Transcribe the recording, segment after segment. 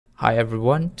Hi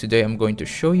everyone, today I'm going to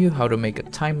show you how to make a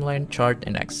timeline chart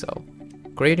in Excel.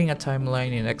 Creating a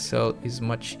timeline in Excel is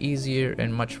much easier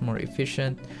and much more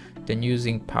efficient than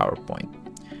using PowerPoint.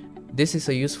 This is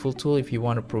a useful tool if you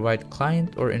want to provide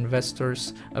client or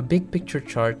investors a big picture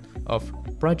chart of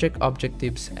project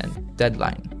objectives and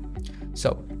deadline.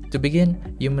 So to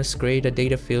begin, you must create a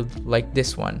data field like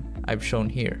this one I've shown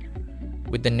here,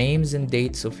 with the names and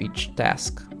dates of each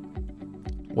task.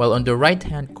 While on the right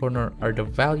hand corner are the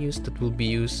values that will be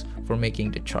used for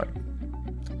making the chart.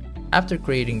 After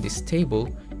creating this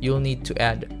table, you'll need to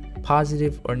add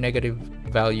positive or negative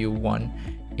value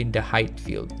 1 in the height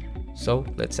field. So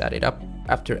let's add it up.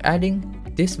 After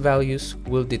adding, these values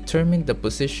will determine the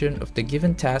position of the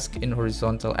given task in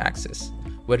horizontal axis,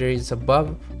 whether it's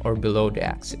above or below the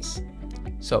axis.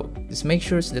 So this makes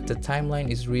sure that the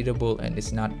timeline is readable and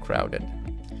is not crowded.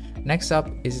 Next up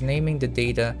is naming the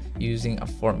data using a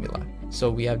formula.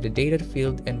 So we have the data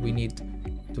field and we need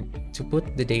to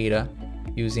put the data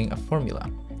using a formula.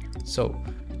 So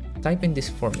type in this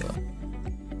formula,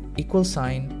 equal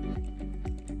sign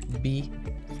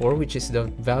B4, which is the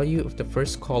value of the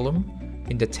first column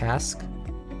in the task,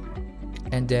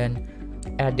 and then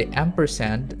add the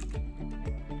ampersand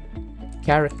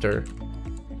character,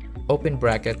 open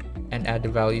bracket, and add the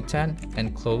value 10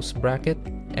 and close bracket,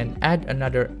 and add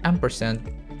another ampersand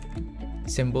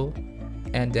symbol,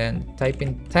 and then type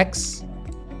in text,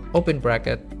 open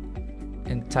bracket,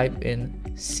 and type in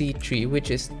C3, which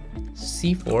is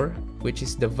C4, which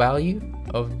is the value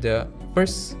of the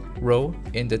first row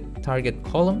in the target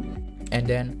column, and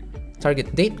then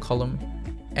target date column,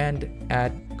 and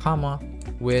add comma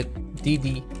with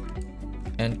DD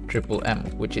and triple M,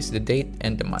 which is the date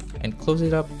and the month, and close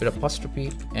it up with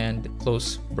apostrophe and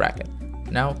close bracket.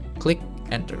 Now click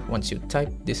enter once you type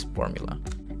this formula.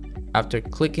 After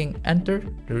clicking enter,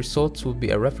 the results will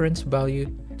be a reference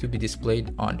value to be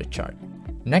displayed on the chart.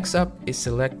 Next up is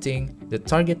selecting the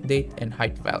target date and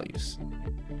height values.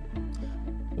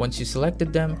 Once you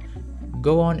selected them,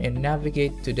 go on and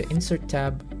navigate to the insert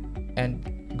tab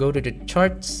and go to the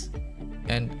charts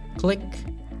and click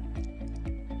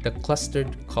the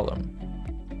clustered column.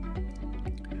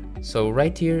 So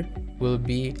right here will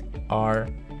be our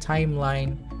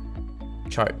timeline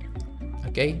chart.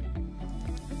 Okay,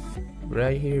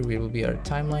 right here will be our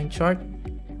timeline chart.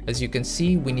 As you can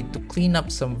see, we need to clean up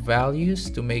some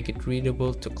values to make it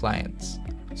readable to clients.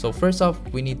 So first off,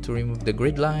 we need to remove the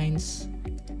grid lines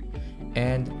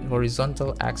and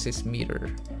horizontal axis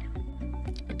meter.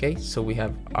 Okay, so we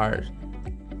have our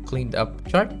cleaned up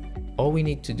chart. All we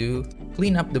need to do,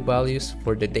 clean up the values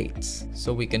for the dates.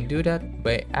 So we can do that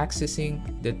by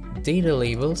accessing the data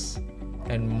labels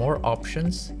and more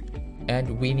options,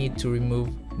 and we need to remove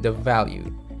the value,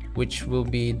 which will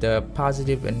be the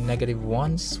positive and negative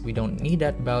ones. We don't need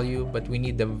that value, but we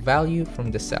need the value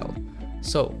from the cell.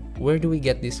 So where do we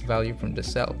get this value from the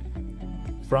cell?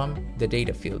 From the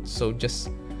data field. So just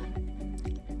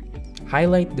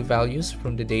highlight the values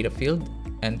from the data field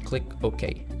and click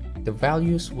OK. The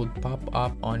values will pop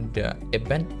up on the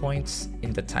event points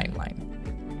in the timeline.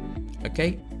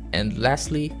 Okay, and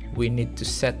lastly, we need to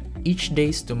set each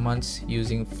days to months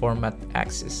using format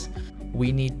axis.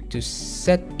 We need to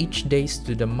set each days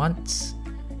to the months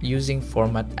using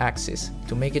format axis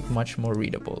to make it much more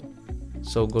readable.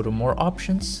 So go to more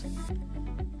options,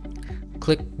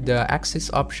 click the axis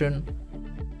option,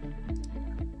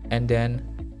 and then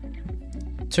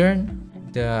turn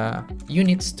the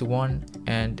units to 1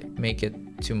 and make it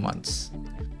to months.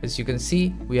 As you can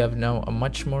see, we have now a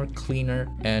much more cleaner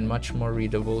and much more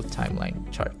readable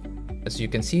timeline chart. As you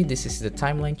can see, this is the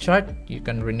timeline chart. You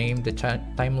can rename the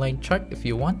timeline chart if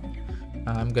you want.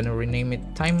 I'm gonna rename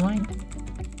it timeline,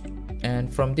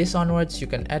 and from this onwards you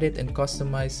can edit and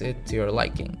customize it to your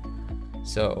liking.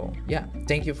 So yeah,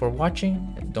 thank you for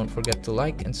watching. Don't forget to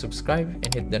like and subscribe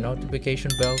and hit the notification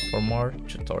bell for more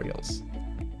tutorials.